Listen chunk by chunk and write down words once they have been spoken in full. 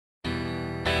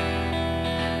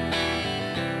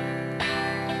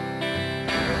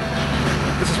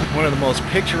one of the most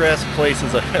picturesque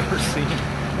places I've ever seen.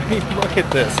 I mean, look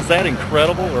at this. Is that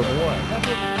incredible or what?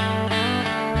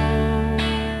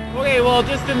 Okay, well,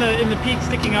 just in the peak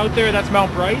sticking out there, that's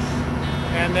Mount Bryce,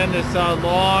 and then this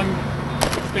long,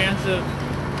 expansive,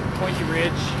 pointy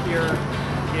ridge here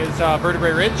is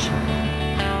Vertebrae Ridge.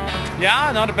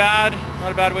 Yeah, not a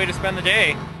bad way to spend the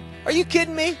day. Are you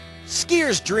kidding me?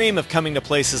 Skiers dream of coming to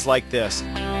places like this.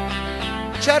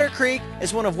 Chatter Creek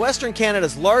is one of Western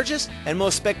Canada's largest and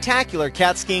most spectacular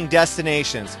cat skiing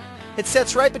destinations. It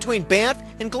sits right between Banff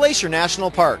and Glacier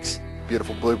National Parks.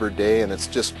 Beautiful bluebird day, and it's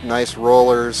just nice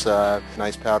rollers,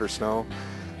 nice powder snow,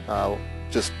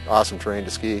 just awesome terrain to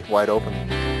ski, wide open.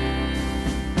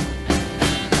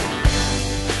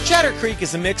 Chatter Creek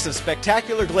is a mix of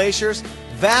spectacular glaciers,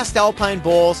 vast alpine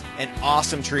bowls, and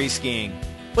awesome tree skiing,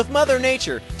 with Mother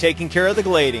Nature taking care of the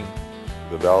glading.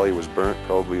 The valley was burnt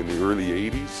probably in the early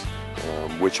 80s,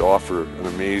 which offer an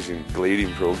amazing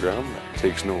glading program that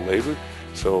takes no labor.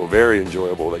 So very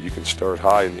enjoyable that you can start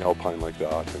high in the alpine like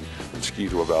that and ski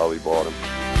to a valley bottom.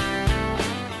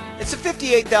 It's a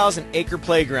 58,000 acre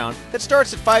playground that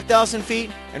starts at 5,000 feet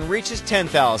and reaches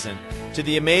 10,000, to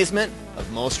the amazement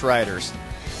of most riders.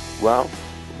 Well,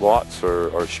 lots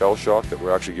are shell-shocked that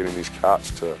we're actually getting these cats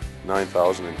to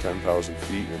 9,000 and 10,000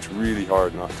 feet, and it's really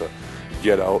hard not to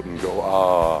get out and go,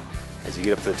 ah. As you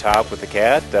get up to the top with the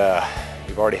cat,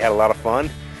 you've already had a lot of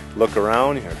fun. Look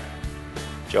around, your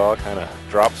jaw kind of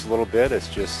drops a little bit. It's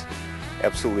just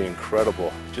absolutely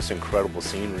incredible, just incredible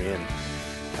scenery, and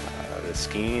the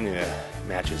skiing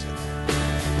matches it.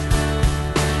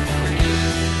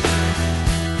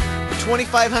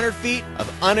 2,500 feet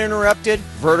of uninterrupted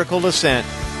vertical descent.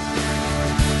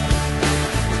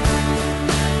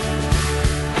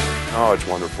 Oh, it's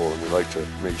wonderful, and we like to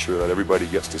make sure that everybody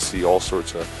gets to see all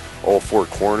four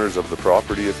corners of the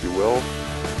property, if you will.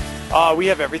 We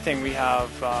have everything. We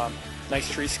have nice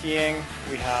tree skiing,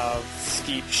 we have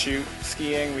steep chute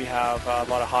skiing, we have a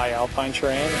lot of high alpine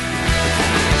terrain.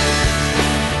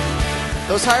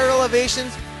 Those higher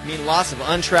elevations mean lots of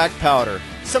untracked powder,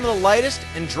 some of the lightest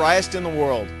and driest in the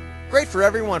world. Great for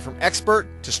everyone from expert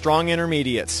to strong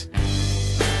intermediates.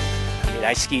 I mean,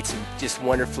 I skied some just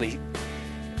wonderfully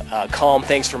calm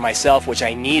things for myself, which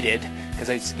I needed, because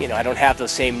I don't have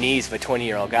those same knees of a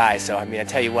 20-year-old guy. So I mean, I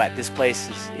tell you what, this place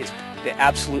is the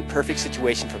absolute perfect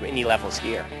situation for any level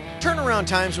skier. Turnaround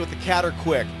times with the cat are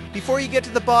quick. Before you get to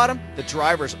the bottom, the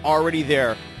driver's already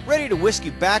there, ready to whisk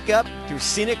you back up through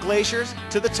scenic glaciers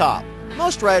to the top.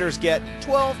 Most riders get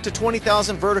 12 to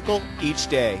 20,000 vertical each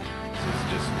day. This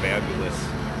is just fabulous.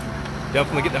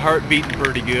 Definitely get the heart beating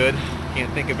pretty good.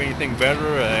 Can't think of anything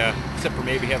better, except for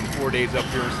maybe having 4 days up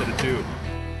here instead of 2.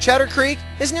 Chatter Creek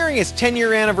is nearing its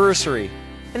 10-year anniversary,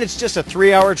 and it's just a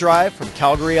 3-hour drive from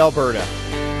Calgary, Alberta.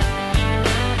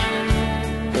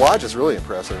 The lodge is really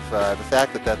impressive. The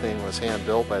fact that thing was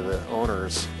hand-built by the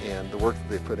owners and the work that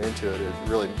they put into it, it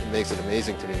really makes it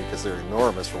amazing to me because they're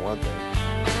enormous for one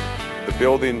thing. The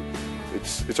building,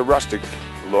 it's a rustic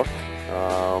look,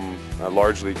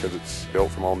 largely because it's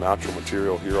built from all natural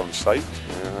material here on site,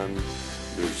 and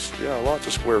there's lots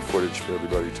of square footage for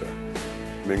everybody to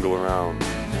mingle around.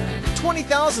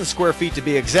 20,000 square feet to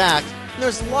be exact, and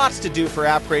there's lots to do for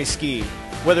après ski,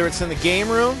 whether it's in the game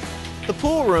room, the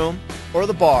pool room, or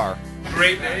the bar.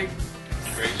 Great day,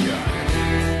 great shot.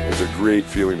 It's a great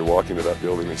feeling to walk into that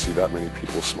building and see that many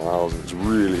people's smiles, and it's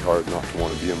really hard not to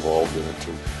want to be involved in it.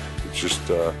 And it's just,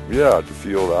 to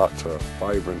feel that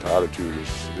vibrant attitude is,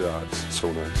 it's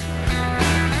so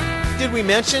nice. Did we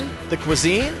mention the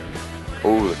cuisine?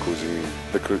 Oh, the cuisine.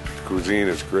 The cuisine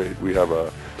is great. We have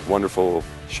a wonderful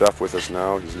chef with us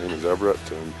now. His name is Everett,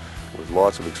 and with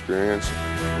lots of experience.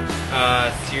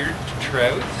 Seared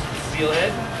trout,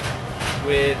 steelhead,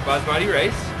 with basmati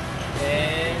rice,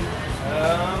 and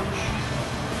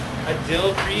a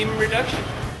dill cream reduction.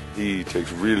 He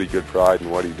takes really good pride in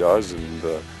what he does, and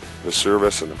the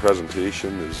service and the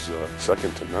presentation is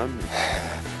second to none.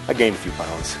 I gained a few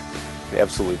pounds.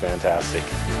 Absolutely fantastic.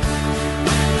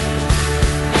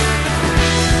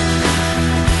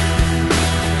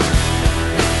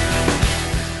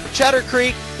 Chatter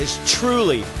Creek is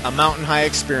truly a mountain high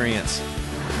experience.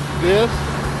 This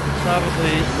is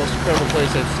probably the most incredible place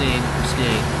I've seen for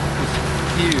skiing. It's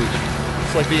huge.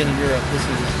 It's like being in Europe. This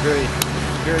is very,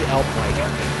 very alpine.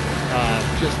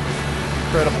 Just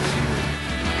incredible scenery.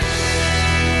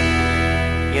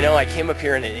 You know, I came up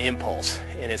here in an impulse,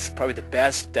 and it's probably the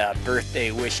best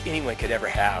birthday wish anyone could ever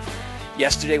have.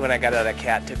 Yesterday when I got out of that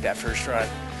cat, took that first run,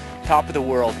 top of the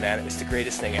world, man, it was the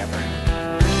greatest thing ever.